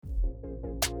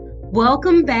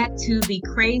Welcome back to the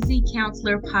Crazy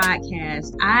Counselor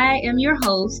Podcast. I am your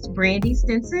host, Brandy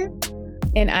Stinson.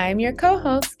 And I'm your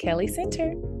co-host, Kelly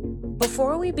Center.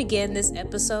 Before we begin this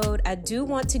episode, I do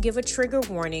want to give a trigger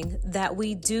warning that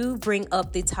we do bring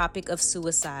up the topic of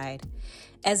suicide.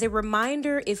 As a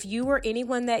reminder, if you or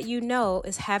anyone that you know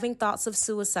is having thoughts of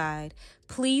suicide,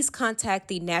 please contact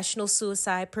the National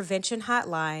Suicide Prevention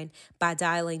Hotline by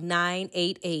dialing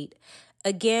 988.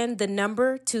 Again, the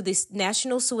number to the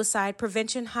National Suicide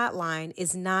Prevention Hotline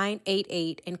is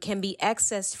 988 and can be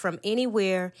accessed from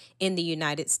anywhere in the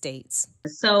United States.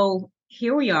 So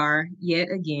here we are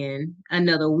yet again,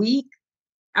 another week.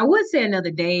 I would say another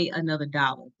day, another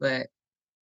dollar, but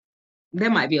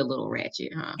that might be a little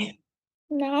ratchet, huh?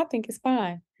 No, I think it's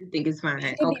fine. You think it's fine?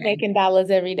 Should be making dollars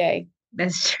every day.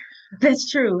 That's true. That's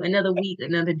true. Another week,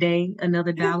 another day,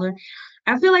 another dollar.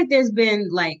 I feel like there's been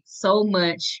like so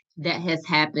much that has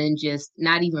happened, just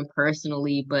not even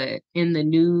personally, but in the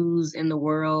news, in the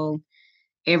world,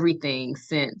 everything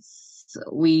since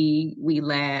we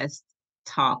last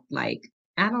talked. Like,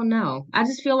 I don't know. I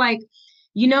just feel like,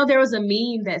 there was a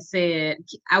meme that said,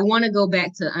 I want to go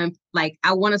back to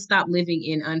I want to stop living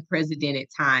in unprecedented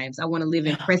times. I want to live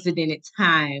in precedented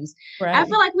times. Right. I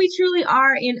feel like we truly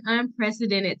are in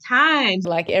unprecedented times.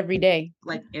 Like every day.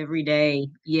 Like every day,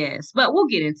 yes. But we'll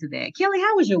get into that. Kelly,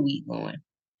 how was your week going?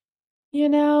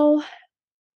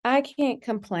 I can't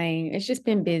complain. It's just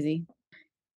been busy.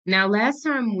 Now, last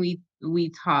time we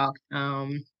talked,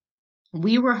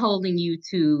 we were holding you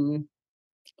to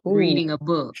reading a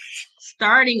book,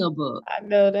 starting a book. I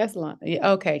know that's long.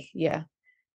 Okay, yeah.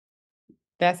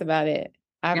 That's about it.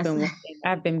 I've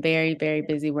been very, very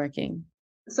busy working.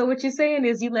 So what you're saying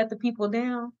is you let the people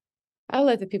down? I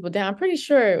let the people down. I'm pretty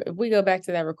sure if we go back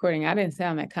to that recording, I didn't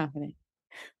sound that confident.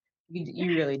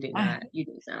 You really did not. You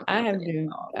didn't sound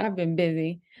confident. I've been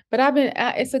busy, but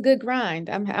it's a good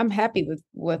grind. I'm happy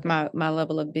with my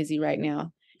level of busy right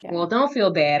now. Yeah. Well, don't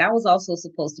feel bad. I was also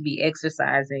supposed to be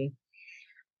exercising,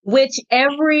 which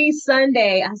every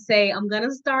Sunday I say I'm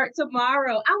gonna start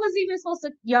tomorrow. I was even supposed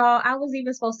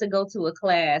to go to a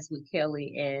class with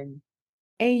Kelly, and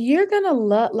you're gonna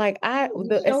love you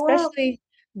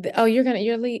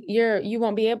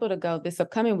won't be able to go this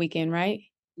upcoming weekend, right?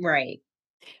 Right.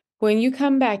 When you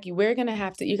come back, you're gonna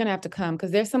have to come because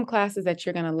there's some classes that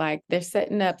you're gonna like. They're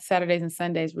setting up Saturdays and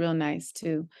Sundays real nice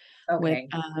too. Okay.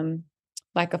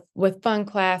 With fun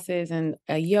classes and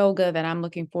a yoga that I'm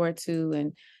looking forward to,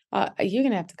 and you're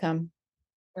gonna have to come.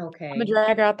 Okay. I'm gonna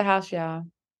drag her out the house, y'all.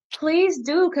 Please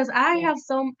do, because I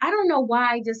don't know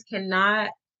why I just cannot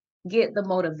get the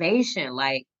motivation.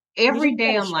 Like every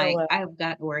day I'm like, I've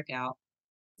got to work out.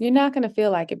 You're not gonna feel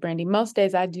like it, Brandy. Most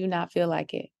days I do not feel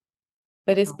like it.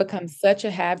 But it's become such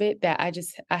a habit that I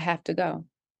have to go.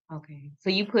 Okay. So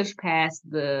you push past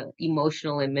the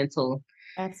emotional and mental.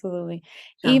 Absolutely.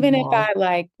 Even if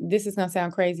this is going to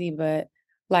sound crazy, but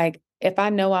like if I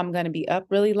know I'm going to be up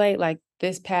really late, like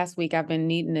this past week, I've been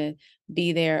needing to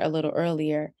be there a little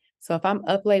earlier. So if I'm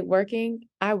up late working,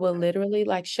 I will literally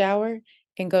like shower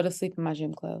and go to sleep in my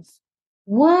gym clothes.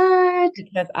 What?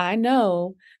 Because I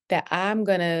know that I'm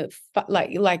gonna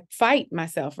fight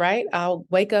myself, right? I'll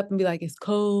wake up and be like, it's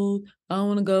cold, I don't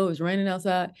want to go, it's raining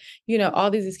outside, all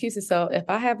these excuses. So if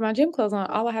I have my gym clothes on,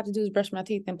 all I have to do is brush my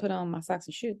teeth and put on my socks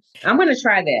and shoes. I'm gonna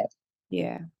try that.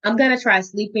 Yeah, I'm gonna try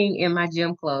sleeping in my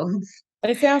gym clothes.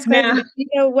 But it sounds crazy.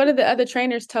 One of the other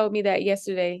trainers told me that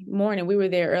yesterday morning. We were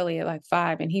there early at like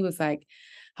 5, and he was like,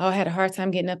 "Oh, I had a hard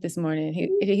time getting up this morning."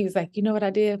 He was like, "You know what I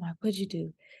did?" I'm like, "What'd you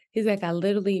do?" He's like, "I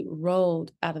literally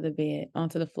rolled out of the bed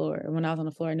onto the floor. And when I was on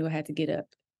the floor, I knew I had to get up."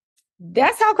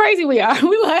 That's how crazy we are.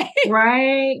 We like,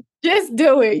 right? Just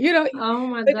do it. Oh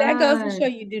my God. But that goes to show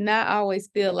you do not always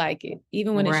feel like it,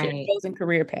 even when it's your chosen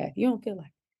career path. You don't feel like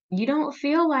it. You don't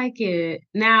feel like it.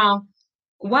 Now,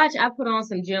 watch, I put on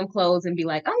some gym clothes and be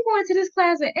like, I'm going to this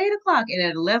class at 8 o'clock. And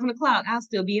at 11 o'clock, I'll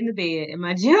still be in the bed in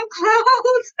my gym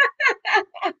clothes.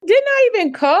 Didn't I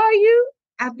even call you?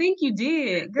 I think you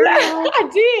did, girl. I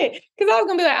did, because I was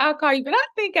gonna be like, I'll call you, but I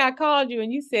think I called you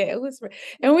and you said it was,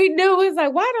 and we knew it was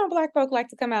like, why don't Black folk like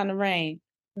to come out in the rain?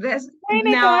 That's most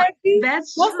true.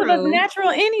 of us natural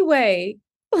anyway.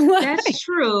 That's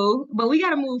true, but we got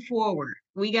to move forward.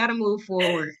 We can't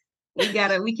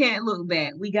look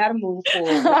back. We got to move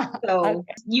forward. So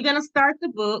You're gonna start the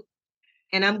book,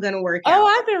 and I'm gonna work out. Oh,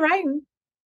 I've been writing.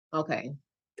 Okay.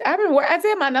 I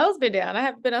said my nose been down. I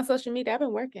haven't been on social media. I've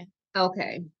been working.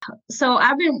 Okay. So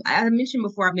I mentioned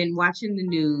before, I've been watching the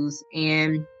news,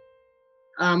 and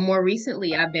more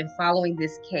recently I've been following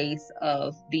this case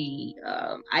of the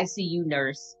ICU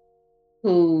nurse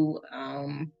who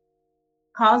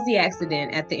caused the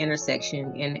accident at the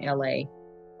intersection in LA.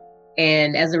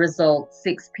 And as a result,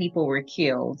 6 people were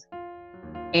killed.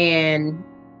 And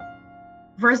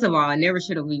first of all, I never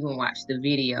should have even watched the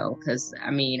video because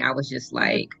I mean, I was just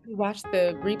like, You watched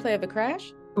the replay of the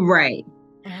crash? right.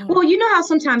 Oh. Well, you know how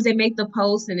sometimes they make the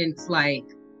post and it's like,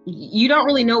 you don't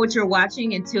really know what you're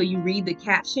watching until you read the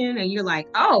caption and you're like,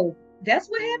 oh, that's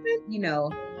what happened, you know.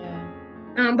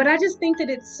 Yeah. But I just think that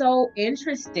it's so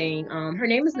interesting. Her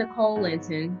name is Nicole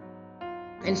Linton,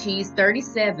 and she's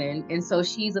 37, and so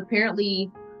she's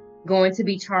apparently going to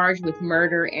be charged with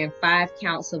murder and 5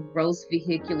 counts of gross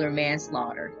vehicular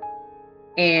manslaughter.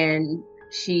 And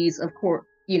she's, of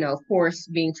course,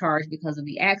 being charged because of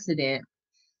the accident.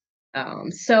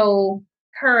 So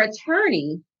her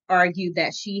attorney argued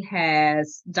that she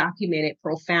has documented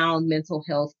profound mental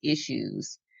health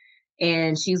issues.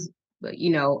 And she's,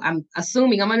 I'm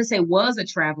assuming, I'm going to say was a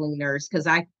traveling nurse because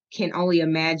I can only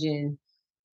imagine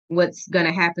what's going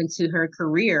to happen to her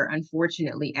career,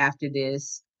 unfortunately, after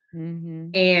this.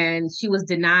 Mm-hmm. And she was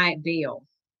denied bail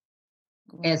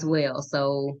as Wow. well.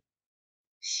 So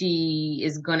she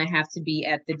is going to have to be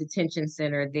at the detention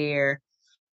center there.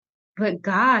 But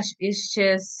gosh, it's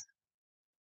just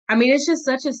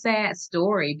such a sad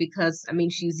story because, I mean,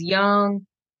 she's young.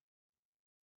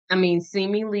 I mean,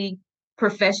 seemingly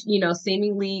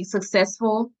seemingly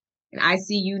successful, an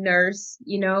ICU nurse,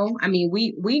 I mean,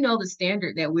 we know the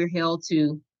standard that we're held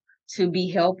to be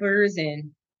helpers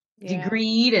and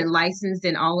degreed and licensed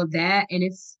and all of that. And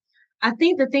I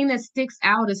think the thing that sticks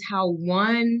out is how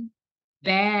one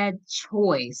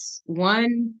choice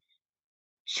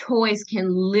can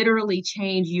literally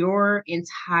change your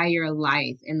entire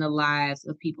life and the lives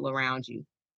of people around you.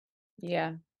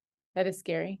 Yeah, that is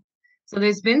scary. So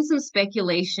there's been some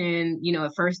speculation,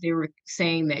 at first they were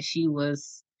saying that she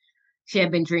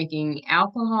had been drinking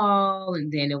alcohol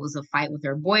and then it was a fight with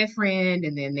her boyfriend.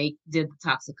 And then they did the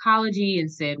toxicology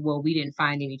and said, well, we didn't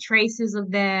find any traces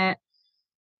of that.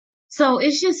 So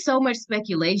it's just so much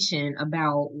speculation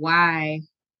about why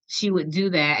she would do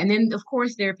that. And then of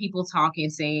course there are people talking,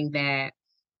 saying that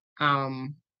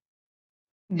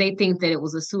they think that it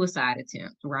was a suicide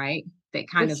attempt, right? That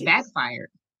kind of backfired.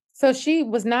 So she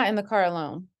was not in the car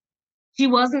alone. She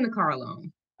was in the car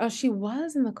alone. Oh, she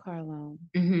was in the car alone.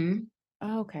 Mm-hmm.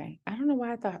 Oh, okay. I don't know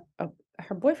why I thought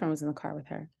her boyfriend was in the car with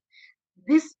her.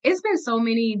 It's been so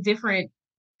many different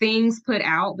things put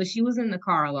out, but she was in the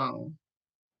car alone.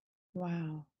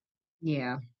 Wow.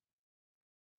 Yeah.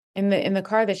 In the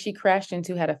car that she crashed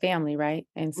into had a family, right?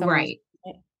 And someone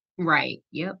Right.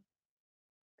 Yep.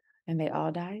 And they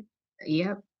all died?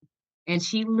 Yep. And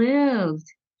she lived.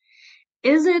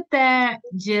 Isn't that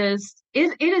just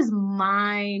it is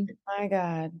mind My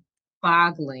God.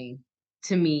 boggling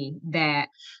to me that,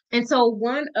 and so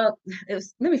let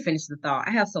me finish the thought.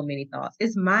 I have so many thoughts.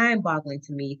 It's mind boggling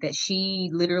to me that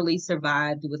she literally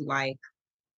survived with, like,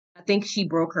 I think she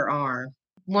broke her arm.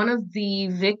 One of the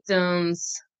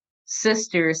victims'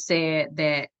 sisters said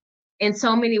that, in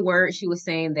so many words, she was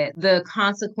saying that the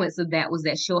consequence of that was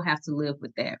that she'll have to live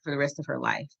with that for the rest of her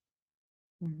life.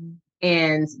 Mm-hmm.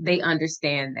 And they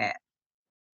understand that.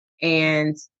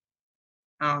 And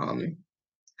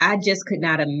I just could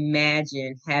not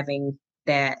imagine having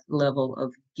that level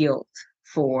of guilt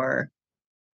for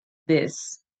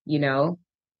this, And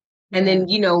then,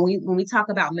 when we talk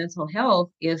about mental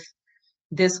health, if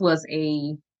this was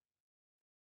a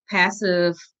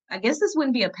passive, I guess this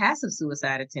wouldn't be a passive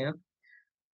suicide attempt.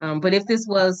 But if this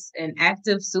was an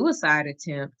active suicide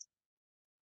attempt,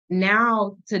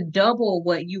 now to double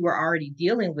what you were already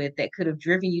dealing with that could have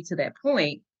driven you to that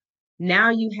point, now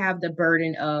you have the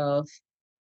burden of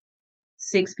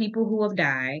 6 people who have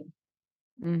died.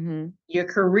 Mm-hmm. Your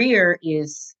career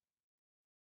is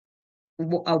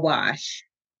a wash.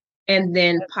 And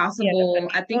then possible,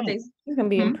 I think she's going to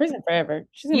be in prison forever.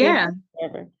 She's going to be in prison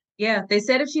forever. Yeah, they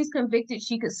said if she's convicted,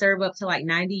 she could serve up to like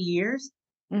 90 years.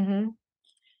 Mm-hmm.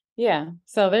 Yeah.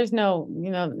 So there's no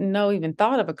even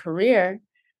thought of a career.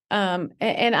 And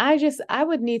I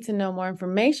would need to know more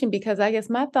information, because I guess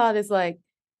my thought is like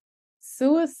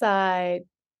suicide,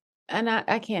 and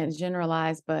I can't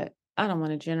generalize, but I don't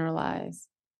want to generalize.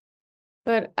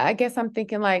 But I guess I'm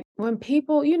thinking, like, when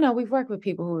people, we've worked with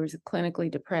people who are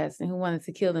clinically depressed and who wanted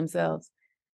to kill themselves.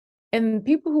 And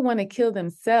people who want to kill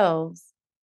themselves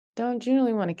don't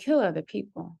generally want to kill other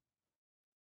people.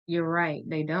 You're right.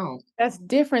 They don't. That's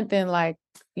different than, like,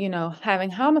 having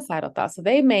homicidal thoughts. So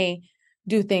they may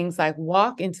do things like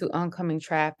walk into oncoming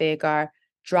traffic or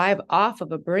drive off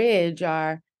of a bridge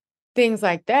or things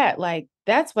like that. Like,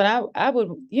 that's what I would,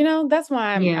 that's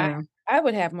why I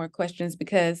would have more questions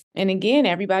because, and again,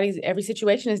 every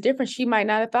situation is different. She might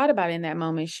not have thought about it in that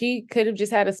moment. She could have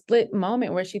just had a split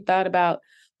moment where she thought about,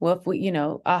 well, if we,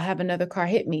 I'll have another car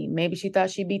hit me. Maybe she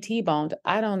thought she'd be T-boned.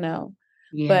 I don't know.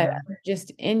 But Yeah.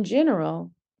 just in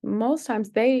general, most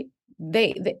times they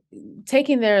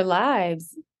taking their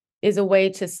lives is a way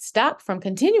to stop from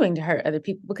continuing to hurt other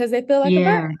people because they feel like a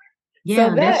Yeah. burden. Yeah,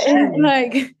 So that that's is true.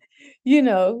 like,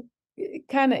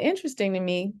 kind of interesting to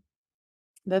me.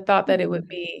 The thought that it would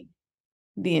be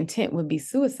the intent would be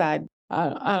suicide.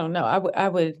 I don't know.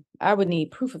 I would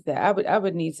need proof of that. I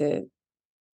would need to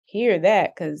hear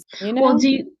that because Well,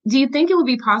 do you think it would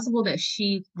be possible that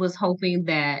she was hoping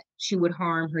that she would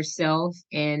harm herself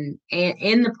and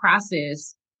in the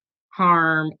process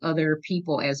harm other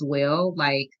people as well?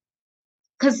 Like,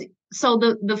 because so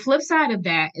the flip side of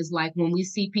that is like when we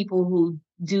see people who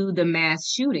do the mass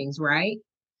shootings, right?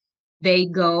 They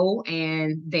go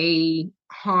and they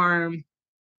harm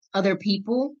other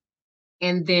people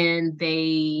and then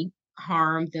they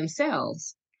harm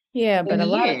themselves Yeah, in but a the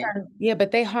lot of end. times,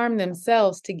 but they harm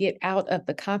themselves to get out of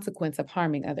the consequence of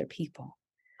harming other people.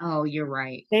 Oh, you're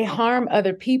right. They Okay. harm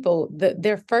other people.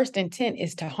 Their first intent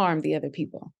is to harm the other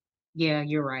people. Yeah,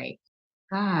 you're right.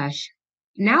 Gosh,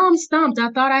 now I'm stumped. I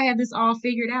thought I had this all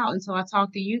figured out until I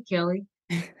talked to you, Kelly.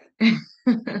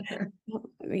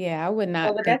 Yeah, I would Oh, not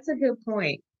but think that's a good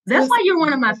point. That's suicide why you're would one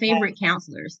be of my the favorite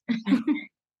counselors. last.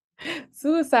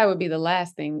 Suicide would be the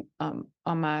last thing on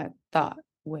my thought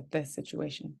with this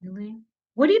situation. Really?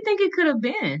 What do you think it could have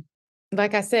been?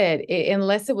 Like I said,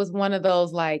 unless it was one of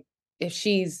those, like, if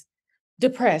she's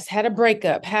depressed, had a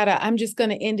breakup, I'm just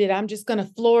going to end it. I'm just going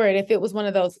to floor it. If it was one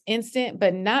of those instant,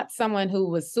 but not someone who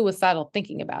was suicidal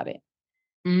thinking about it.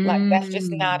 Like, that's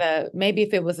just not maybe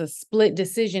if it was a split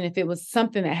decision, if it was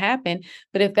something that happened.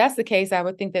 But if that's the case, I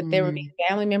would think that there would be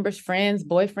family members, friends,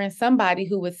 boyfriends, somebody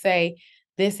who would say,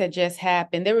 this had just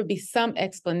happened. There would be some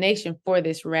explanation for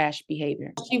this rash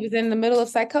behavior. She was in the middle of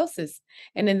psychosis.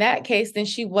 And in that case, then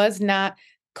she was not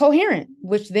coherent,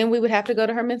 which then we would have to go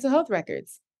to her mental health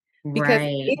records. Because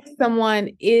Right, if someone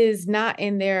is not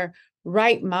in their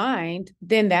right mind,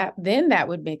 then that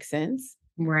would make sense.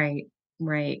 right,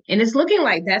 right. And it's looking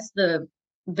like that's the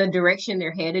direction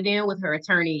they're headed in with her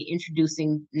attorney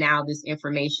introducing now this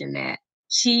information that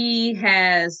she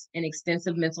has an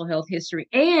extensive mental health history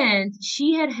and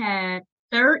she had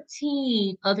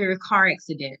 13 other car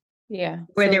accidents Yeah.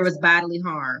 where there was bodily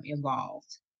harm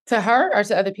involved. To her or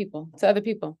to other people? To other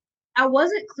people. I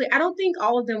wasn't clear. I don't think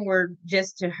all of them were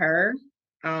just to her.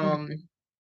 I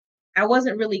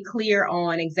wasn't really clear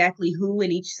on exactly who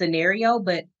in each scenario,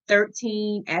 but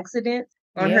 13 accidents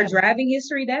on her driving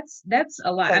history, that's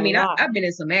a lot. I mean, I've been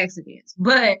in some accidents,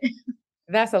 but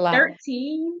that's a lot.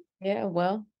 13? Yeah,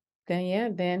 well,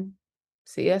 then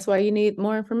see, that's why you need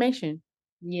more information.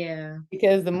 Yeah.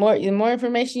 Because the more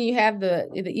information you have,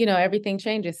 everything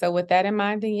changes. So with that in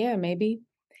mind, then yeah, maybe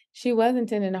she was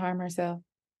intending to harm herself.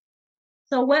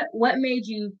 So what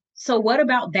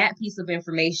about that piece of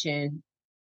information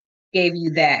gave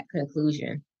you that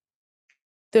conclusion?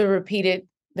 The repeated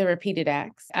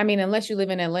acts. I mean, unless you live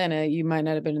in Atlanta, you might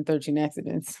not have been in 13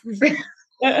 accidents.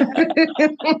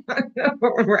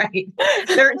 Right.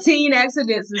 13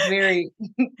 accidents is very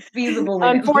feasible.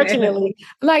 Unfortunately.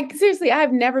 Like, seriously,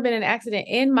 I've never been in an accident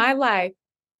in my life,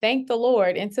 thank the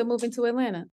Lord, until moving to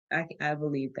Atlanta. I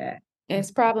believe that.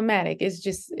 It's problematic. It's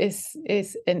just, it's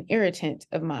an irritant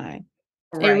of mine.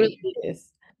 Right. It really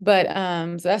is. But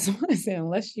so that's what I said,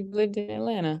 unless you lived in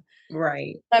Atlanta.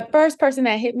 Right. The first person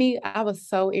that hit me, I was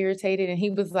so irritated. And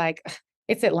he was like,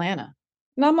 it's Atlanta.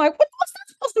 And I'm like, what's that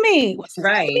supposed to mean? What's that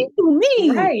supposed to mean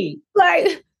to me? Right.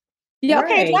 Like, y'all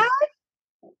can't drive?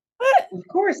 What? Of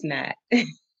course not.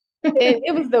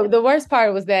 It was the worst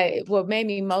part was that what made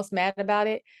me most mad about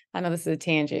it, I know this is a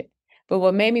tangent, but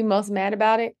what made me most mad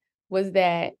about it was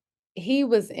that he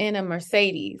was in a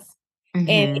Mercedes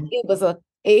and it was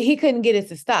he couldn't get it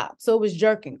to stop. So it was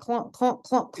jerking, clunk, clunk,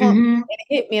 clunk, clunk, and it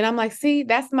hit me. And I'm like, see,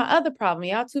 that's my other problem.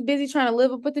 Y'all too busy trying to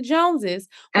live up with the Joneses.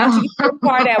 Why don't you get your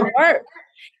part at work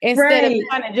instead of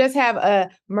trying to just have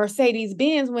a Mercedes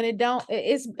Benz when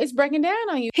it's breaking down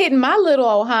on you. Hitting my little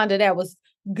old Honda that was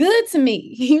good to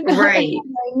me. Right.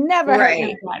 Never hurt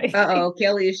anybody. Uh-oh,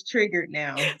 Kelly is triggered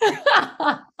now.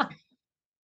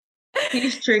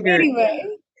 He's triggered. Anyway,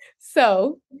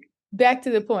 so back to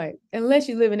the point. Unless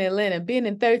you live in Atlanta, being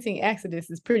in 13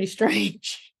 accidents is pretty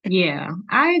strange. Yeah,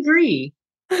 I agree.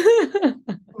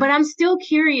 But I'm still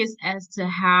curious as to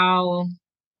how.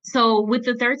 So with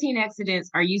the 13 accidents,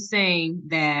 are you saying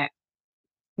that?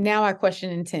 Now I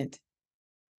question intent.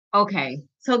 Okay,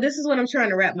 so this is what I'm trying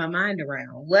to wrap my mind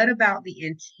around. What about the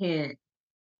intent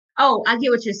Oh, I get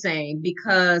what you're saying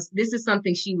because this is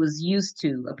something she was used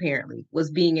to, apparently, was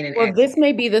being in an Well, this accident.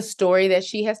 may be the story that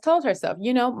she has told herself.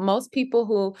 Most people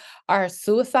who are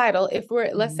suicidal, if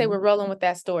let's say we're Mhm. rolling with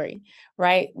that story,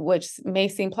 right? Which may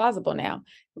seem plausible now,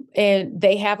 and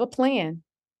they have a plan.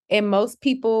 And most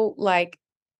people, like,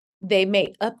 they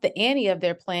may up the ante of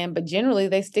their plan, but generally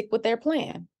they stick with their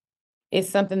plan. It's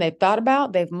something they've thought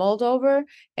about, they've mulled over,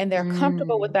 and they're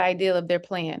comfortable with Mm, the idea of their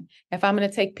plan. If I'm going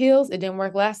to take pills, it didn't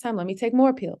work last time, let me take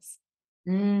more pills.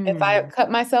 If I mm,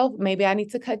 cut myself, maybe I need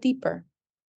to cut deeper.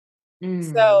 mm.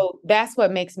 So that's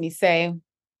what makes me say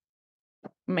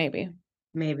maybe.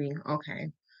 Maybe.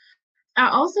 Okay. I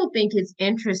also think it's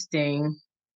interesting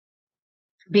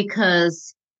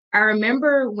because I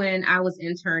remember when I was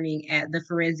interning at the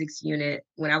forensics unit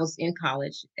when I was in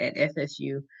college at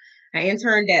FSU. I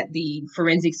interned at the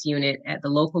forensics unit at the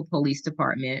local police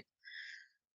department.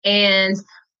 And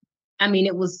I mean,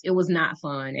 it was not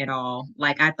fun at all.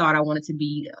 Like I thought I wanted to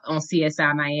be on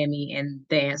CSI Miami, and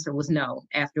the answer was no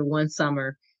after one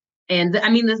summer. And I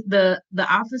mean, the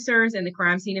officers and the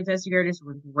crime scene investigators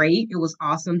were great. It was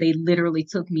awesome. They literally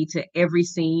took me to every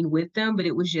scene with them, but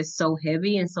it was just so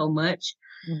heavy and so much.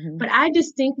 Mhm. But I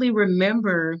distinctly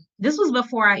remember this was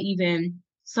before I even.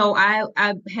 So I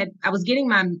was getting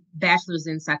my bachelor's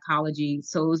in psychology,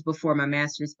 so it was before my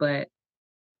master's, but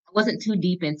I wasn't too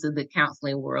deep into the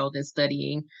counseling world and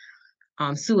studying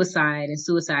suicide and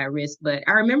suicide risk. But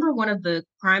I remember one of the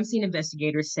crime scene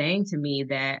investigators saying to me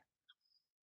that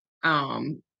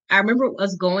I remember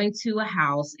us going to a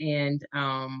house and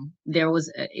it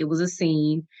was a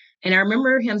scene, and I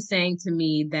remember him saying to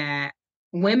me that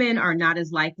women are not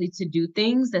as likely to do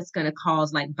things that's going to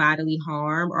cause like bodily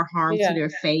harm or harm to Yeah. their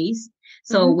face.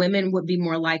 So Mhm. women would be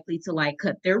more likely to like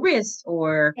cut their wrists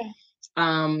or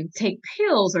Yeah. take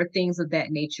pills or things of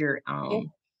that nature. Yeah.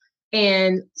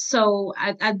 And so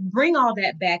I bring all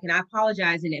that back, and I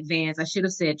apologize in advance. I should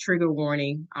have said trigger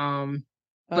warning. Oh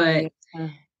But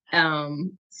yeah.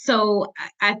 so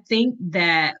I think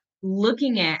that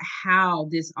looking at how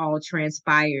this all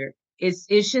transpired, it's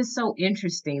just so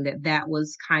interesting that that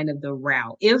was kind of the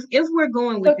route. If we're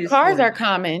going with But this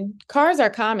storyline, cars are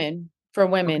common for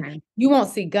women. okay, You won't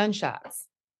see gunshots.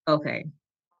 okay,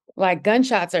 Like,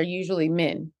 gunshots are usually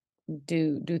men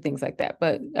do things like that,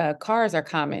 but cars are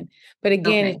common. But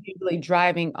again, it's okay, usually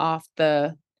driving off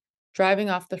the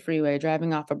freeway,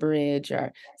 driving off a bridge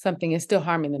or something, is still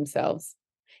harming themselves.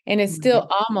 And it's right. still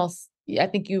almost, I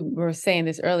think you were saying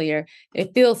this earlier,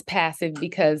 it feels passive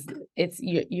because it's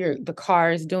you're the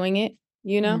car is doing it,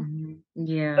 Yeah.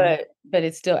 but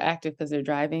it's still active because they're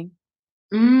driving.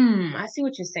 I see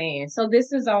what you're saying. So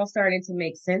this is all starting to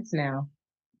make sense now.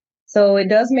 So it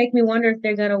does make me wonder if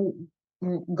they're gonna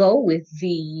go with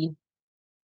the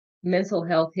mental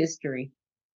health history.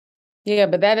 Yeah,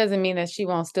 but that doesn't mean that she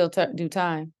won't still do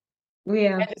time.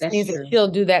 Yeah, That just that's means that true. she'll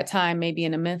do that time maybe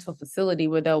in a mental facility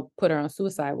where they'll put her on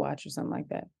suicide watch or something like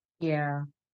that. Yeah,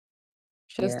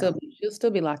 She'll yeah,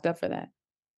 still be locked up for that.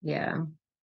 yeah.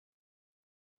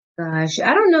 Gosh,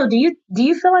 I don't know. Do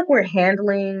you feel like we're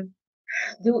handling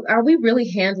do are we really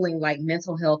handling like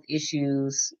mental health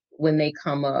issues when they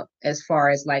come up as far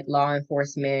as like law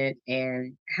enforcement,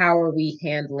 and how are we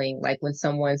handling like when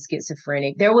someone's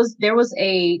schizophrenic? There was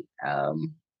a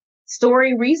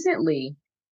story recently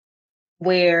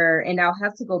where, and I'll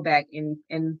have to go back and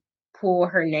pull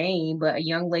her name, but a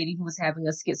young lady who was having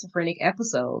a schizophrenic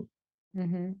episode.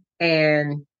 Mhm.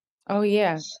 And Oh,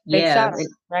 yeah. They've yeah, shot her,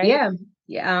 right? yeah,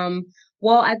 yeah.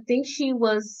 Well, I think she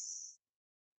was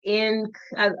in,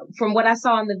 from what I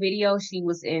saw in the video, she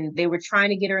was in, they were trying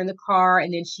to get her in the car,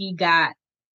 and then she got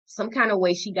some kind of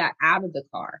way she got out of the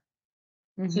car.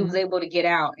 She was Mhm. able to get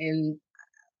out. And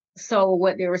so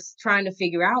what they were trying to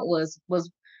figure out was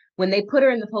when they put her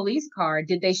in the police car,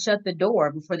 did they shut the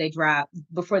door before they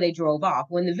drove off?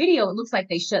 When the video, it looks like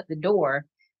they shut the door,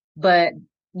 but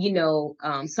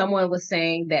someone was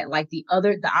saying that like the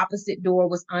opposite door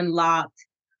was unlocked.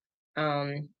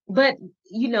 But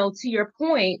to your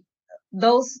point,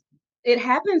 those it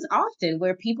happens often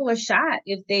where people are shot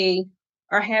if they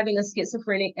are having a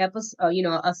schizophrenic episode,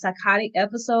 a psychotic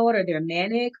episode, or they're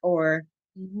manic, or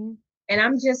Mhm. and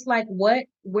I'm just like,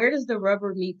 where does the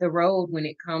rubber meet the road when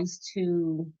it comes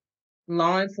to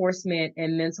law enforcement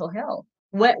and mental health?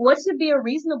 What should be a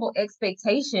reasonable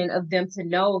expectation of them to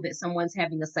know that someone's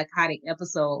having a psychotic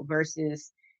episode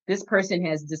versus this person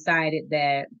has decided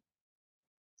that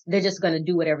they're just going to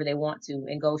do whatever they want to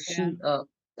and go Yeah. shoot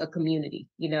a community,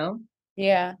 you know?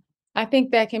 Yeah. I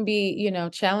think that can be,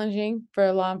 challenging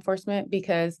for law enforcement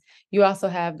because you also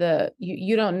have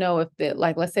you don't know if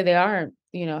like, let's say they are,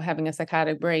 having a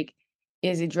psychotic break.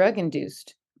 Is it drug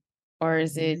induced? or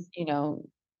is it,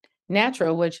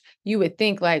 natural, which you would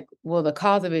think like, well, the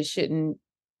cause of it shouldn't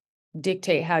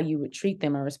dictate how you would treat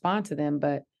them or respond to them.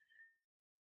 But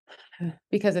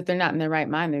because if they're not in their right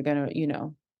mind, they're gonna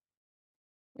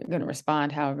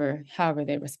respond however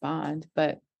they respond.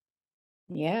 But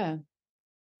yeah,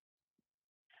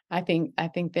 I think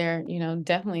there,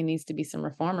 definitely needs to be some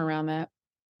reform around that.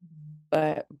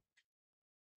 But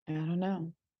I don't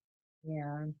know.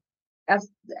 Yeah. I've,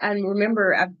 I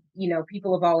remember,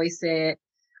 people have always said,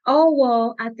 oh,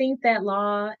 well, I think that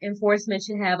law enforcement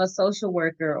should have a social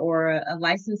worker or a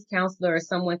licensed counselor or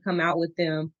someone come out with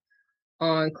them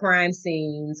on crime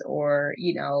scenes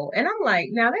and I'm like,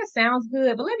 now that sounds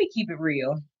good, but let me keep it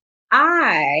real.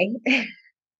 I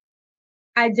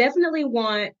I definitely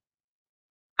want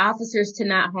officers to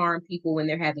not harm people when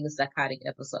they're having a psychotic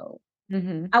episode.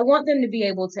 Mm-hmm. I want them to be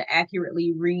able to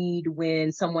accurately read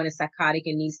when someone is psychotic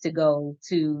and needs to go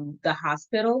to the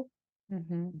hospital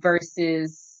Mm-hmm.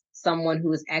 versus someone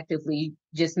who has actively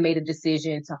just made a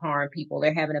decision to harm people.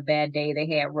 They're having a bad day, they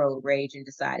had road rage and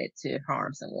decided to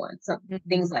harm someone.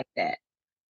 Things like that.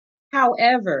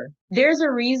 However, there's a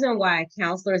reason why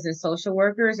counselors and social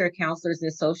workers are counselors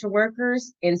and social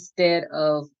workers instead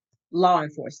of law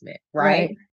enforcement, right?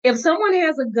 Right. If someone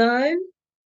has a gun,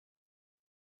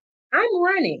 I'm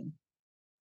running.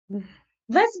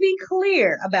 Let's be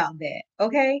clear about that,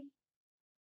 okay?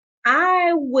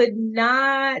 I would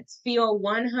not feel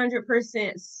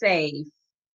 100% safe,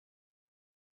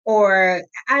 or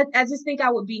I just think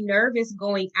I would be nervous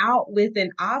going out with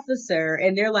an officer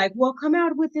and they're like, well, come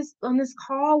out with this on this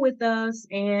call with us.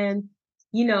 And,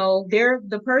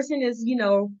 the person is,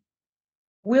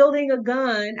 wielding a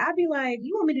gun. I'd be like,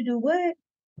 you want me to do what?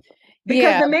 Because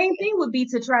Yeah. the main thing would be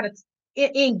to try to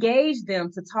engage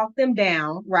them, to talk them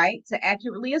down, right? To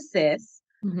accurately assess.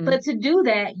 Mm-hmm. But to do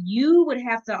that, you would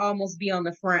have to almost be on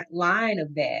the front line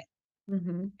of that.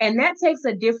 Mm-hmm. And that takes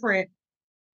a different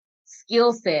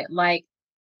skill set. Like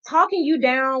talking you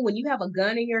down when you have a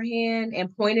gun in your hand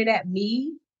and pointed at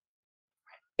me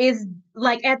is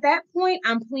like, at that point,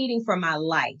 I'm pleading for my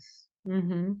life.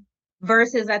 Mm-hmm.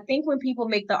 Versus, I think when people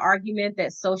make the argument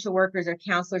that social workers or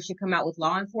counselors should come out with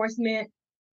law enforcement,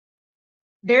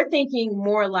 they're thinking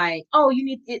more like, oh,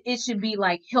 it should be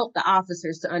like help the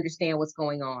officers to understand what's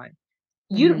going on.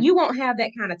 Mm-hmm. You won't have that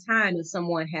kind of time if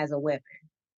someone has a weapon.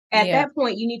 At Yeah. that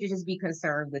point, you need to just be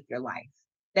concerned with your life.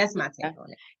 That's my take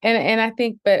on it. And I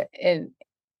think, and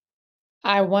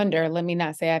I wonder, let me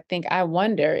not say I think, I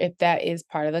wonder if that is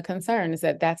part of the concern, is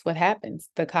that that's what happens.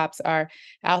 The cops are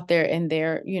out there and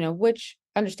they're, which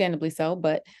understandably so,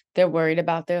 but they're worried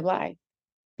about their life.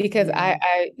 Because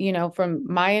Yeah. from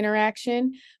my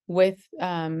interaction with,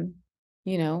 in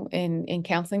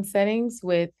counseling settings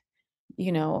with,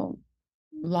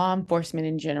 law enforcement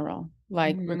in general,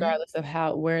 like regardless of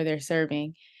where they're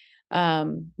serving,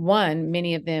 one,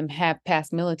 many of them have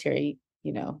past military,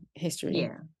 history.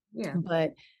 Yeah. Yeah.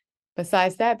 But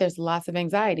besides that, there's lots of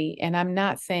anxiety. And I'm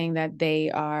not saying that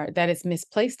that it's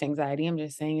misplaced anxiety. I'm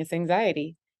just saying it's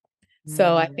anxiety.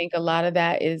 So I think a lot of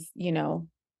that is,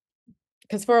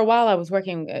 because for a while I was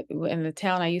working in the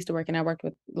town I used to work in, I worked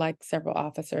with like several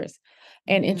officers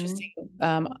and interesting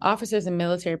officers and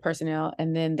military personnel,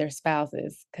 and then their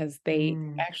spouses, because they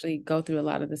actually go through a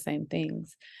lot of the same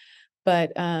things.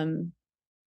 But I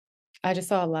just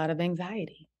saw a lot of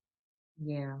anxiety.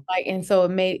 Yeah. Like, and so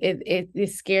it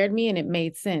scared me, and it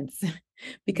made sense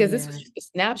because this was just a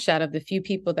snapshot of the few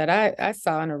people that I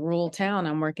saw in a rural town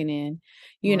I'm working in,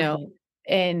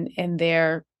 and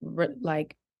they're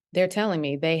telling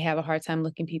me they have a hard time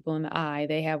looking people in the eye.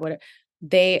 They have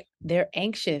they're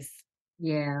anxious.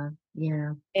 Yeah.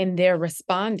 Yeah. And they're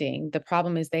responding. The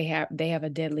problem is they have a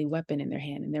deadly weapon in their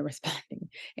hand and they're responding,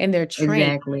 and they're trained.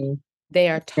 Exactly. They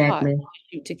are taught to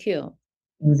shoot to kill.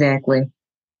 Exactly.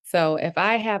 So if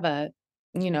I have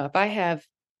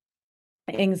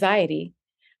anxiety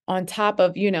on top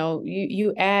of,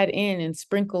 you add in and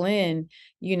sprinkle in,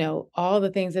 all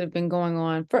the things that have been going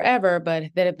on forever, but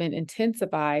that have been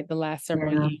intensified the last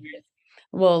several years.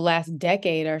 Well, last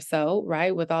decade or so,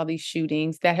 right? With all these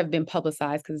shootings that have been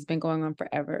publicized because it's been going on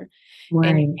forever.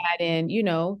 And you add in,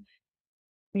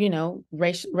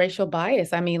 racial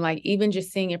bias. I mean, like even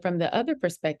just seeing it from the other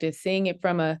perspective, seeing it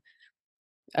from a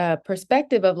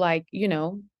perspective of like,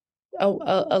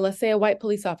 let's say a white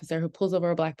police officer who pulls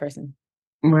over a Black person.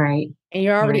 Right. And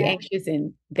you're already anxious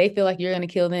and they feel like you're going to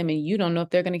kill them and you don't know if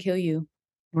they're going to kill you.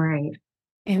 Right.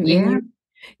 And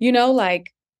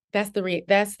like that's the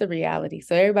reality.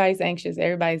 So everybody's anxious.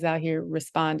 Everybody's out here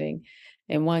responding,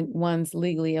 and one's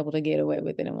legally able to get away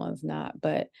with it and one's not.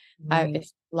 But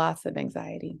it's lots of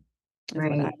anxiety. Is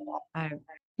what I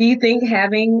Do you think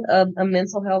having a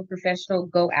mental health professional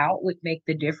go out would make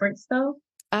the difference though?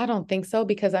 I don't think so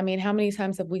because I mean, how many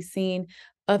times have we seen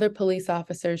other police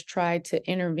officers try to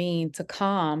intervene to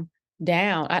calm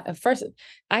down? At first,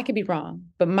 I could be wrong,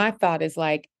 but my thought is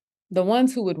like the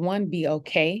ones who would one be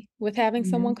okay with having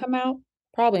someone Mhm. come out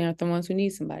probably aren't the ones who need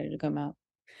somebody to come out.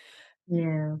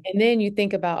 Yeah, And then you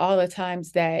think about all the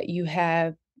times that you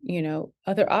have,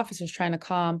 other officers trying to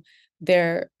calm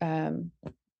their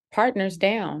partners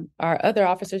down or other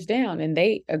officers down, and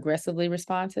they aggressively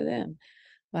respond to them.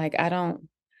 Like, I don't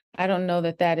know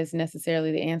that that is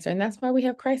necessarily the answer, and that's why we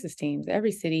have crisis teams.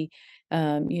 Every city,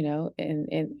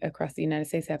 in across the United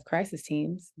States have crisis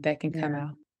teams that can come yeah,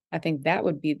 out. I think that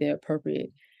would be the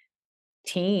appropriate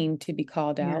team to be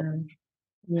called out.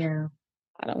 yeah, yeah,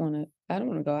 I don't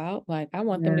wanna go out, like, I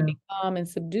want them to yeah, be calm and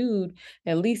subdued,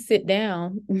 at least sit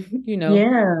down, you know,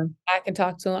 yeah. I can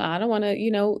talk to them. I don't wanna,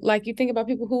 like, you think about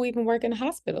people who even work in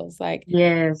hospitals, like,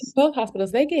 Yes, both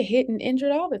hospitals, they get hit and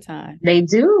injured all the time. they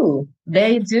do.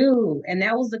 They do. And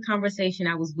that was the conversation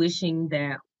I was wishing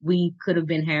that we could have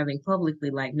been having publicly.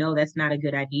 Like, no, that's not a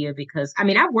good idea because I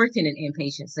mean, I've worked in an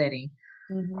inpatient setting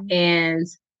Mhm, and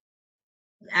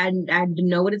I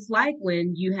know what it's like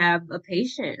when you have a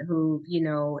patient who,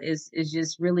 is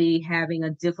just really having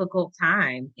a difficult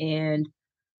time. And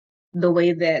the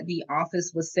way that the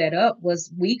office was set up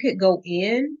was we could go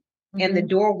in and the mhm,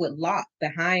 door would lock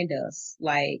behind us,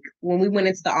 like when we went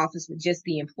into the office with just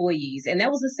the employees. And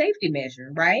that was a safety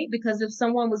measure, right? Because if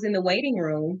someone was in the waiting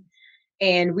room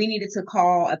and we needed to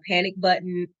call a panic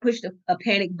button, push a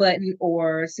panic button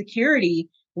or security,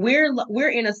 we're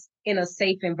in a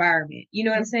safe environment. You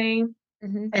know what I'm saying?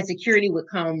 mhm. And security would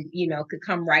come, could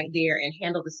come right there and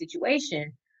handle the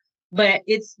situation. But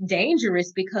it's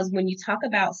dangerous because when you talk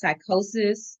about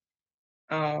psychosis,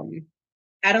 um,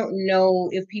 I don't know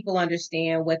if people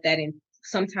understand what that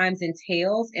sometimes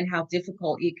entails and how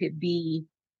difficult it could be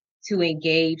to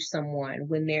engage someone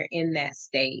when they're in that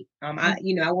state.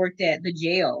 Mm, I worked at the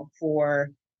jail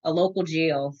for a local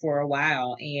jail for a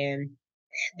while, and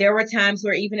there were times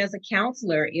where even as a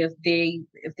counselor,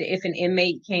 if an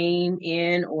inmate came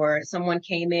in or someone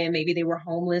came in, maybe they were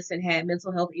homeless and had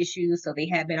mental health issues, so they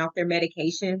had been off their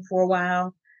medication for a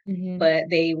while, mhm, but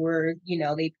they were,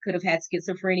 they could have had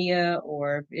schizophrenia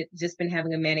or just been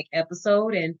having a manic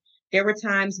episode. And there were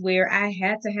times where I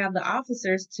had to have the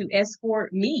officers to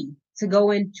escort me to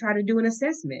go and try to do an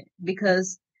assessment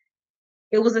because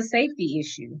it was a safety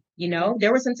issue. mm,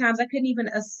 There were some times I couldn't even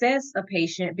assess a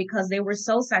patient because they were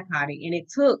so psychotic, and it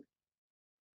took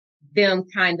them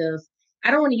kind of,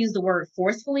 I don't want to use the word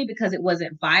forcefully because it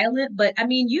wasn't violent, but I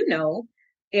mean,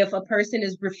 if a person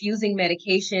is refusing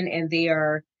medication and they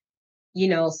are,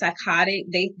 psychotic,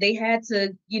 they had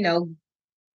to,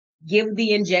 give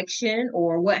the injection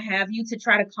or what have you to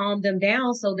try to calm them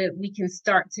down so that we can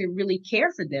start to really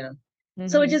care for them.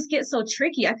 So it mhm. just gets so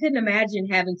tricky. I couldn't imagine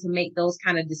having to make those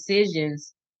kind of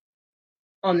decisions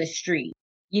on the street.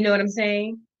 You know what I'm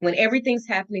saying? When everything's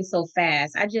happening so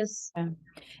fast, I just, Yeah.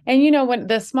 And, when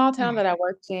the small town that I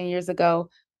worked in years ago,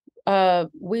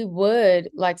 we would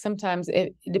like sometimes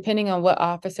depending on what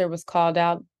officer was called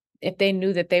out, if they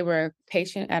knew that they were a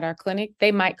patient at our clinic,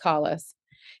 they might call us.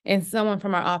 And someone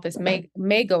from our office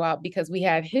may go out because we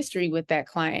have history with that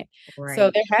client. So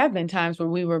right. there have been times where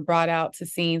we were brought out to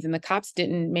scenes and the cops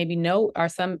didn't maybe know, or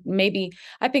some maybe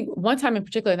I think one time in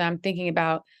particular that I'm thinking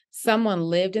about, someone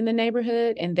lived in the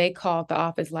neighborhood and they called the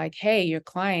office like, hey, your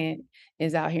client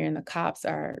is out here and the cops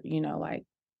are, like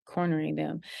cornering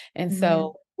them. And Mhm.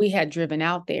 so we had driven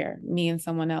out there, me and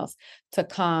someone else, to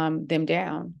calm them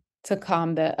down, to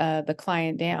calm the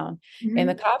client down. And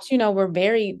the Mhm. cops,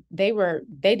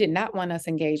 they did not want us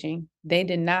engaging. They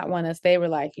did not want us. They were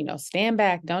like, stand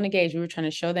back, don't engage. We were trying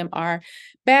to show them our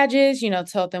badges,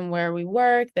 told them where we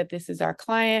work, that this is our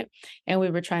client, and we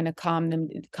were trying to calm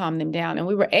them down. And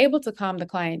we were able to calm the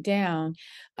client down,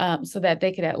 so that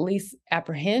they could at least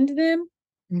apprehend them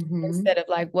Mhm. instead of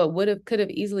like what could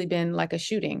have easily been like a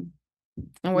shooting.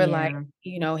 And we're like,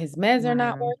 Yeah. his meds are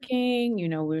not Wow. working,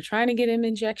 we're trying to get him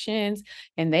injections.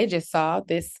 And they just saw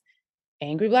this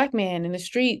angry black man in the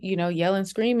street, yelling,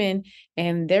 screaming,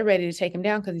 and they're ready to take him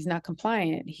down because he's not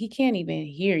compliant. He can't even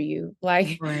hear you.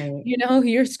 Like, Right.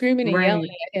 you're screaming and yelling Right.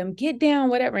 at him, get down,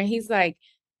 whatever. And he's like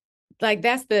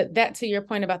that to your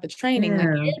point about the training, like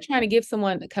Yeah. you're trying to give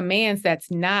someone commands that's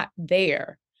not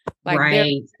there. Like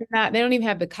Right. they don't even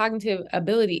have the cognitive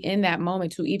ability in that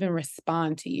moment to even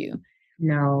respond to you.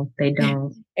 No, they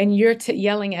don't. And you're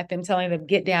yelling at them, telling them,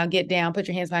 get down, put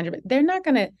your hands behind your back. They're not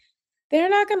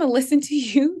gonna listen to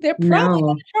you. They're probably No.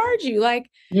 gonna charge you. Like,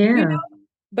 you Yeah. know,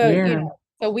 but Yeah.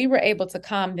 So we were able to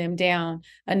calm them down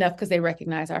enough because they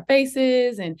recognize our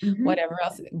faces and whatever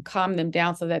else, and calm them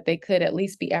down so that they could at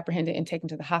least be apprehended and taken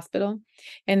to the hospital.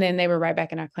 And then they were right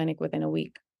back in our clinic within a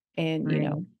week and, you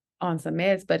know, on some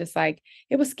meds. But it's like,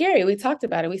 it was scary. We talked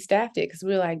about it. We staffed it because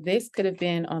we were like, this could have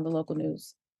been on the local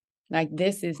news. Like,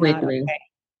 this is not Quickly. okay.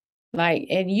 Like,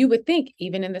 and you would think,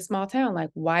 even in the small town, like,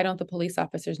 why don't the police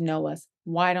officers know us?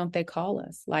 Why don't they call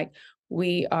us? Like,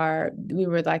 we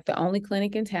were like the only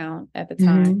clinic in town at the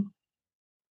time.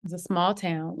 It's a small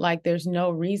town. Like, there's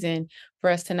no reason for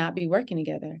us to not be working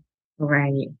together.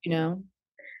 Right. You know?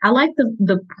 I like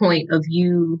the point of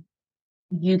you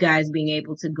guys being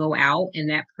able to go out and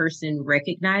that person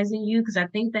recognizing you, because I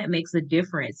think that makes a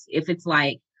difference. If it's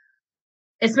like,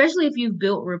 especially if you've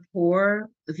built rapport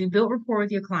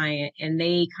with your client and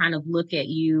they kind of look at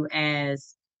you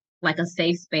as like a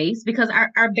safe space, because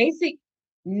our basic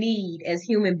need as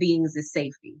human beings is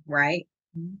safety, right?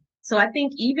 So I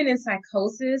think even in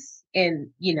psychosis, and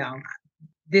you know,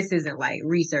 this isn't like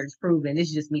research proven,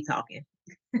 it's just me talking.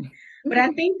 But I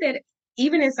think that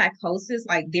even in psychosis,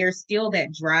 like there's still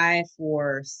that drive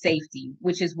for safety,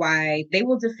 which is why they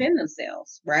will defend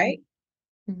themselves, right?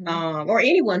 Or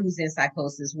anyone who's in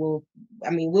psychosis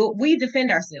we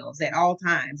defend ourselves at all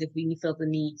times if we feel the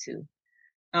need to.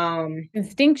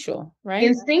 Instinctual, right?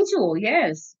 Instinctual,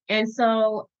 yes. And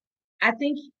so I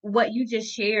think what you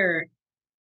just shared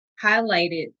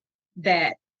highlighted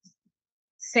that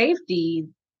safety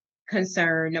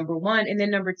concern, number one. And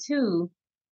then number two,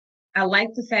 I like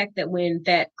the fact that when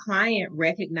that client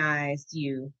recognized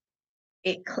you,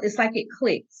 it's like it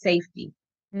clicked, safety.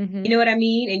 You know what I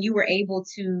mean? And you were able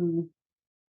to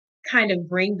kind of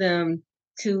bring them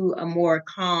to a more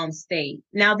calm state.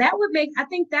 Now I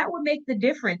think that would make the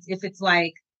difference if it's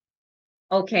like,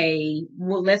 okay,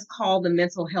 well, let's call the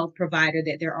mental health provider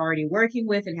that they're already working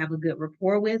with and have a good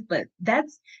rapport with. But that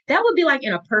would be like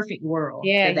in a perfect world.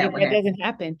 Yeah, that doesn't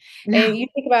happen. No. And you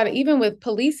think about it, even with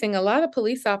policing, a lot of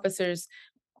police officers,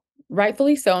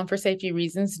 rightfully so, and for safety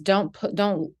reasons, don't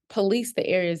police the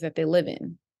areas that they live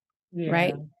in. Yeah.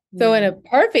 Right. So in a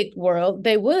perfect world,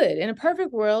 they would. In a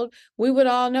perfect world, we would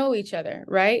all know each other,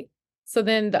 right? So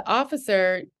then the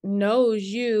officer knows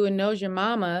you and knows your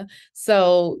mama.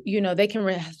 So, you know, they can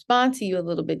respond to you a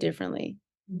little bit differently.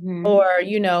 Or,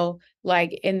 you know,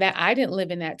 like in that, I didn't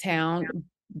live in that town,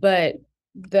 but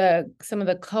some of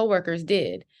the coworkers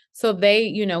did. So they,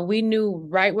 you know, we knew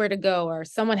right where to go, or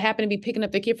someone happened to be picking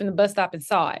up the kid from the bus stop and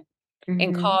saw it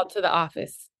and called to the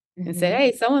office and said,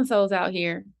 hey, so-and-so's out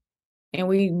here. And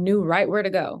we knew right where to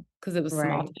go because it was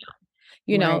small town.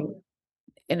 You know,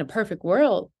 in a perfect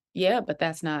world, yeah, but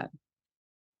that's not.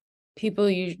 People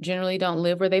you generally don't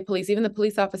live where they police. Even the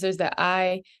police officers that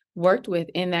I worked with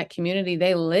in that community,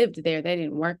 they lived there. They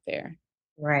didn't work there.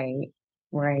 Right.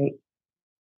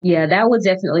 Yeah, that would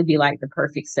definitely be like the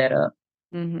perfect setup.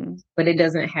 But it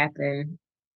doesn't happen.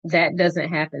 That doesn't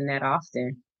happen that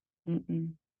often.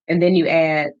 And then you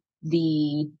add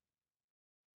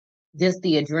just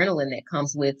the adrenaline that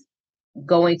comes with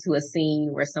going to a scene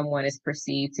where someone is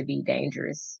perceived to be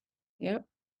dangerous. Yep.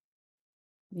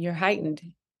 You're heightened.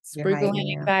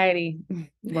 Sprinkling anxiety.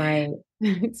 Right.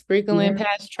 Sprinkling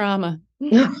past trauma.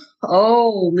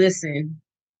 Oh, listen.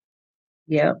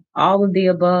 Yep. All of the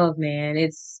above, man.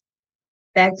 It's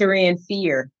factor in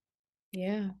fear.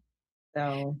 Yeah.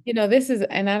 So, you know, this is,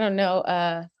 and I don't know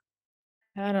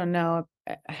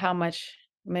how much,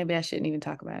 maybe I shouldn't even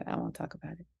talk about it. I won't talk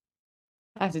about it.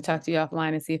 I have to talk to you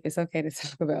offline and see if it's okay to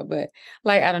talk about, but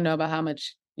like, I don't know about how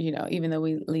much, you know, even though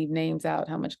we leave names out,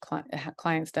 how much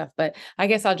client stuff, but I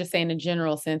guess I'll just say in a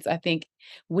general sense, I think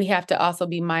we have to also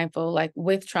be mindful, like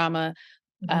with trauma,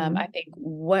 I think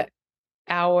what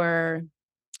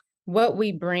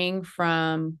we bring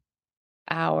from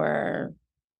our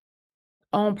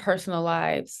own personal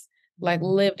lives, like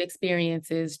lived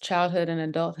experiences, childhood and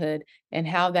adulthood, and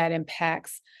how that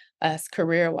impacts us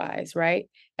career-wise, right?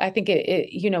 I think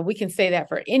you know, we can say that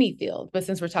for any field, but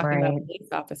since we're talking about police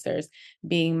officers,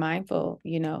 being mindful,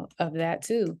 you know, of that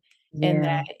too. And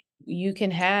that you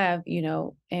can have, you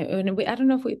know, and I don't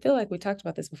know if we feel like we talked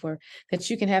about this before, that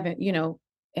you can have, you know,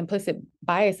 implicit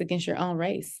bias against your own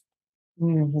race.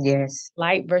 Yes.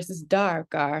 Light versus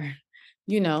dark, or,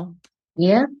 you know,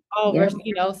 versus,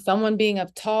 you know, someone being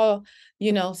of tall,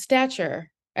 you know, stature,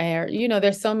 or, you know,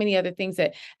 there's so many other things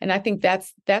and I think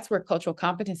that's where cultural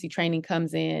competency training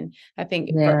comes in, I think,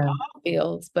 for all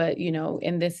fields, but, you know,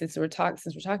 in this, since we're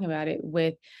talking about it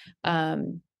with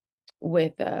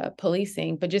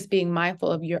policing, but just being mindful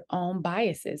of your own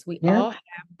biases. We all have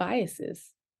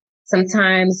biases.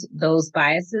 Sometimes those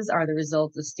biases are the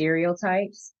result of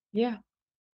stereotypes. Yeah.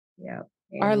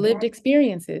 our And lived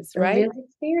experiences, the right? lived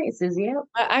experiences.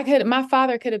 Yep. My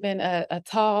father could have been a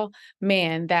tall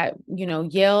man that,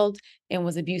 yelled and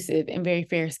was abusive and very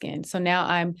fair skinned. So now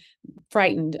I'm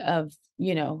frightened of,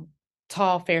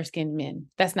 tall, fair skinned men.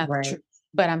 That's not the Right. truth,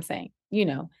 but I'm saying,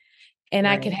 and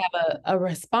I could Right. have a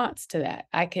response to that.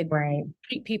 I could Right.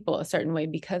 treat people a certain way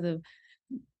because of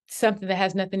something that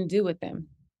has nothing to do with them.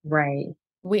 Right.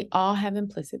 We all have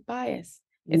implicit bias.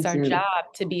 We It's our do.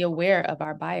 job to be aware of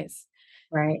our bias.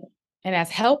 Right. And as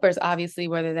helpers, obviously,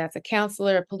 whether that's a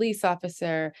counselor, a police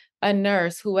officer, a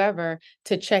nurse, whoever,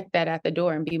 to check that at the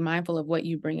door and be mindful of what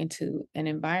you bring into an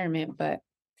environment. But,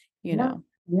 Yep.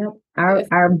 Yep.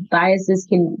 Our biases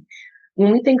can,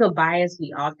 when we think of bias,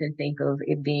 we often think of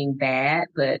it being bad,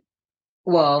 but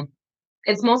well,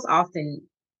 it's most often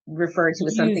referred to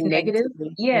as used something negative.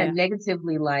 negatively. Yeah, Yeah.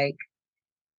 negatively, like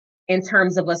in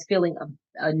terms of us feeling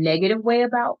a negative way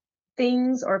about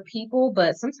things or people,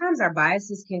 but sometimes our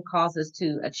biases can cause us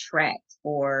to attract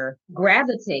or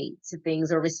gravitate to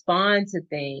things or respond to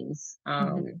things,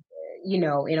 Mhm. in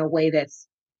a way that's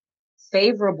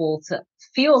favorable to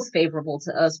feels favorable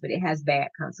to us, but it has bad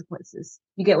consequences.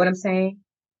 You get what I'm saying?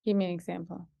 Give me an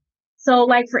example. So,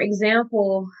 like for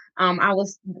example, I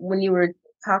was when you were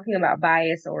talking about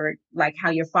bias or like how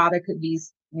your father could be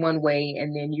one way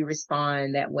and then you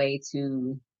respond that way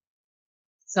to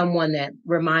someone that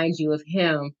reminds you of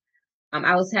him.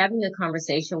 I was having a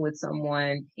conversation with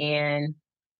someone and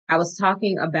I was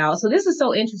talking about, so this is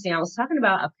so interesting. I was talking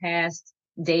about a past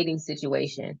dating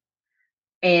situation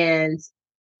and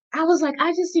I was like,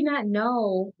 I just do not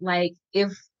know, like,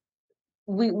 if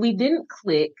we didn't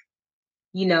click,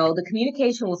 the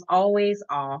communication was always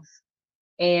off.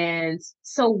 And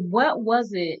so what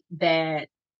was it that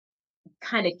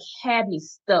kind of had me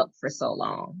stuck for so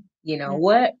long?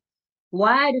 Mm.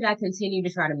 Why did I continue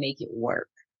to try to make it work?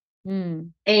 Mm.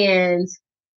 And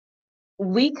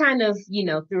we kind of,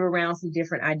 threw around some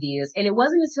different ideas. And it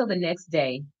wasn't until the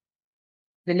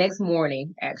next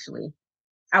morning, actually,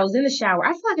 I was in the shower.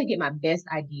 I feel like I get my best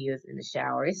ideas in the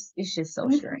shower. It's just so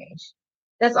strange.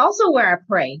 That's also where I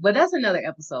pray, but that's another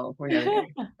episode for another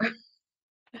day.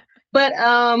 But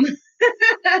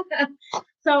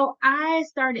so I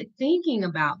started thinking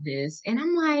about this and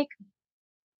I'm like,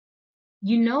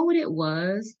 you know what it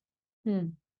was? Hmm.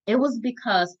 It was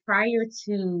because prior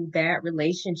to that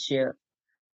relationship,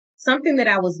 something that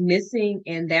I was missing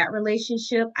in that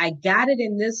relationship, I got it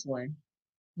in this one,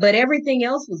 but everything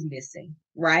else was missing,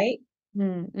 right?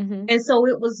 Mm-hmm. And so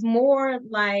it was more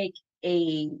like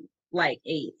a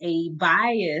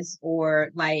bias or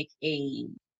like a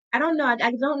I don't know.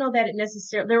 I don't know that it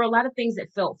necessarily there were a lot of things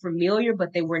that felt familiar,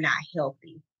 but they were not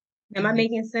healthy. Am I Mm-hmm.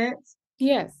 making sense?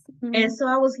 Yes. Mm-hmm. And so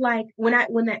I was like, when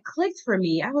that clicked for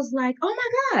me, I was like, oh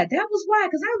my God, that was why.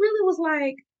 Because I really was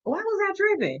like, why was I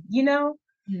driven?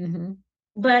 Mm-hmm.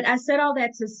 But I said all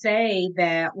that to say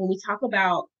that when we talk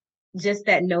about just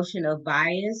that notion of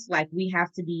bias, like we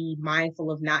have to be mindful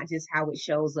of not just how it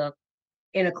shows up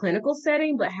in a clinical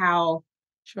setting, but how a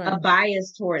Sure.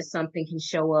 bias towards something can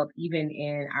show up even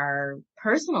in our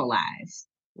personal lives,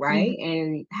 Mm-hmm. right?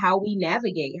 And how we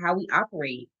navigate, how we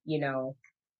operate,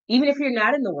 even if you're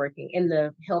not in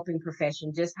the helping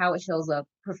profession, just how it shows up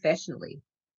professionally.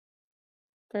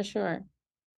 For sure.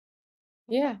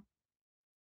 Yeah.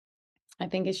 I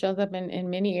think it shows up in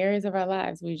many areas of our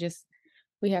lives.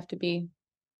 We have to be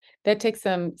that takes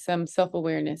some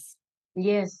self-awareness.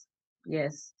 Yes,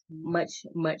 yes, much,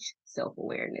 much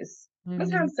self-awareness. Mm-hmm.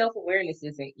 Sometimes self-awareness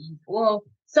isn't easy. Well,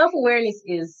 self-awareness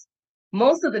is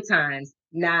most of the times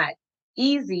not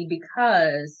easy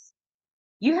because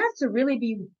you have to really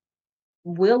be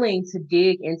willing to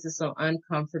dig into some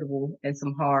uncomfortable and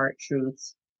some hard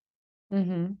truths.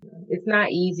 Mm-hmm. It's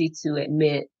not easy to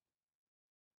admit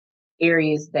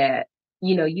areas that,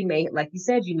 you may, like you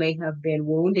said, you may have been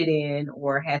wounded in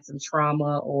or had some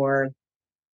trauma or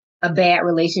a bad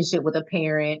relationship with a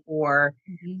parent or,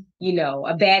 Mm-hmm.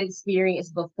 a bad experience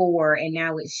before, and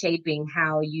now it's shaping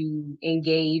how you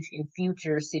engage in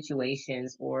future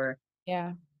situations or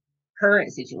Yeah.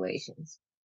 current situations.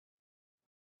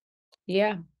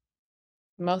 Yeah.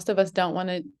 Most of us don't want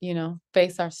to,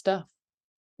 face our stuff.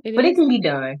 It But it is. can be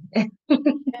done. Yeah.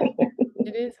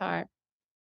 It is hard,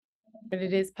 but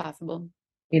it is possible.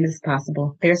 It is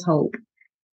possible. There's hope.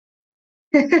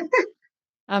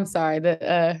 I'm sorry.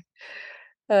 And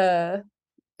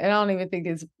I don't even think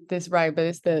it's this right, but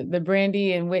it's the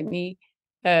Brandy and Whitney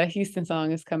Houston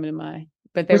song is coming to mind.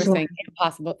 But they Which were one? saying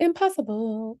impossible,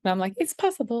 impossible. And I'm like, it's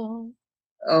possible.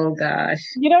 Oh gosh.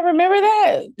 You don't remember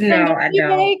that from No, the I don't.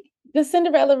 remake, the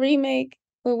Cinderella remake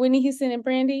with Whitney Houston and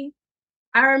Brandy?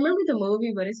 I remember the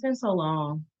movie, but it's been so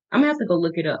long. I'm gonna have to go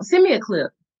look it up. Send me a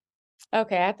clip.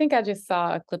 Okay, I think I just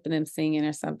saw a clip of them singing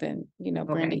or something. You know,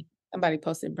 Okay. Brandy. Somebody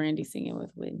posted Brandy singing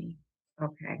with Whitney.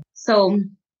 Okay. So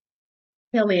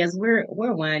Kelly, as we're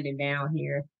winding down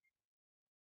here,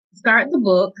 start the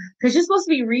book because you're supposed to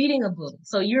be reading a book.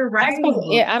 So you're writing a book.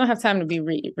 Yeah, I don't have time to be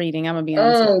reading. I'm gonna be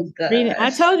honest. Oh Reading. I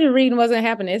gosh. told you reading wasn't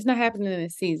happening. It's not happening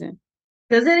this season.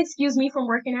 Does it excuse me from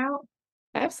working out?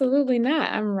 Absolutely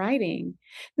not. I'm writing.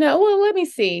 No, well, let me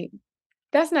see.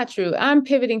 That's not true. I'm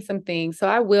pivoting some things. So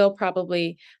I will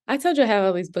probably, I told you I have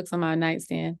all these books on my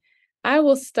nightstand. I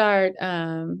will start,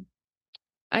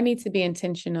 I need to be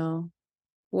intentional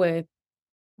with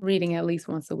reading at least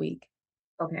once a week.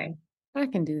 Okay. I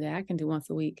can do that. I can do once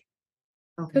a week.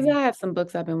 Because Okay. I have some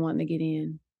books I've been wanting to get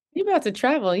in. You're about to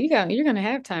travel. You're gonna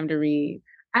have time to read.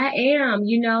 I am.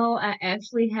 I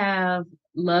actually have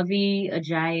Lovey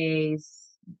Ajayi's,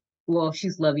 well,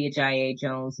 she's Lovey Ajayi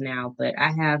Jones now, but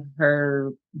I have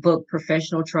her book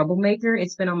Professional Troublemaker.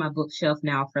 It's been on my bookshelf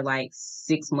now for like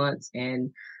 6 months,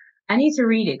 and I need to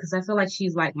read it because I feel like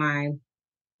she's like my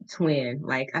twin.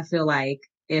 Like I feel like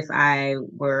if I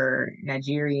were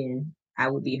Nigerian, I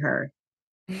would be her.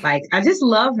 Like I just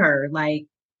love her. Like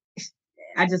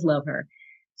I just love her.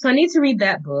 So I need to read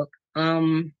that book.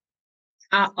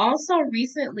 I also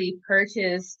recently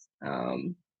purchased,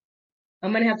 I'm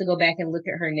gonna have to go back and look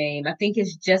at her name. I think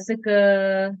it's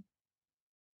Jessica,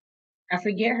 I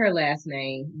forget her last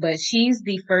name, but she's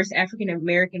the first African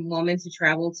American woman to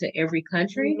travel to every You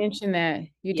country. mentioned that.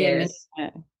 You did mention Yes.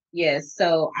 that. Yes.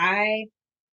 So I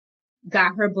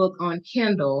got her book on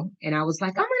Kindle and I was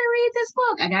like, I'm gonna read this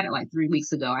book. I got it like 3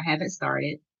 weeks ago. I haven't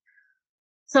started.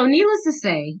 So needless to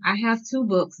say, I have two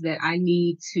books that I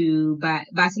need to buy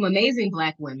by some amazing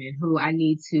Black women who I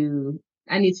need to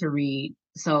read.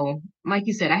 So, like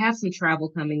you said, I have some travel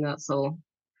coming up. So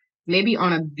maybe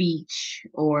on a beach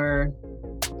or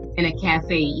in a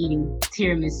cafe eating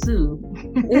tiramisu.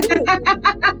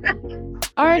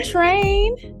 Or a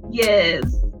train. Yes.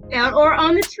 Or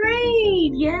on the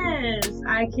train. Yes.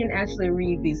 I can actually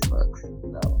read these books.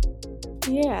 So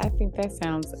Yeah, I think that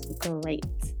sounds great.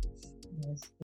 yes.